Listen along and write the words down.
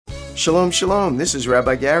Shalom, shalom. This is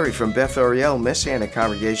Rabbi Gary from Beth Ariel Messianic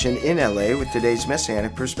Congregation in LA with today's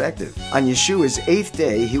Messianic Perspective. On Yeshua's 8th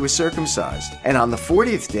day, he was circumcised. And on the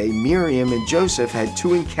 40th day, Miriam and Joseph had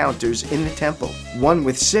two encounters in the temple, one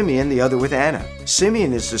with Simeon, the other with Anna.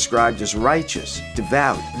 Simeon is described as righteous,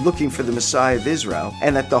 devout, looking for the Messiah of Israel,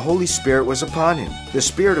 and that the Holy Spirit was upon him. The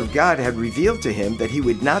Spirit of God had revealed to him that he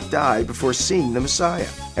would not die before seeing the Messiah.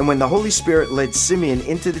 And when the Holy Spirit led Simeon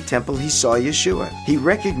into the temple, he saw Yeshua. He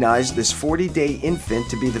recognized this 40-day infant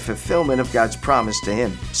to be the fulfillment of God's promise to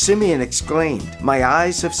him. Simeon exclaimed, "My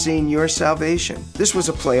eyes have seen your salvation." This was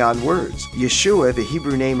a play on words. Yeshua, the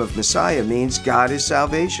Hebrew name of Messiah, means God is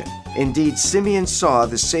salvation. Indeed, Simeon saw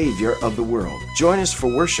the Savior of the world. Join us for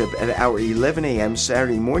worship at our 11 a.m.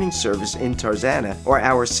 Saturday morning service in Tarzana or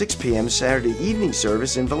our 6 p.m. Saturday evening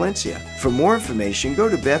service in Valencia. For more information, go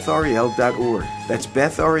to bethariel.org. That's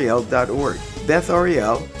bethariel.org.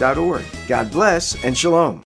 bethariel.org. God bless and shalom.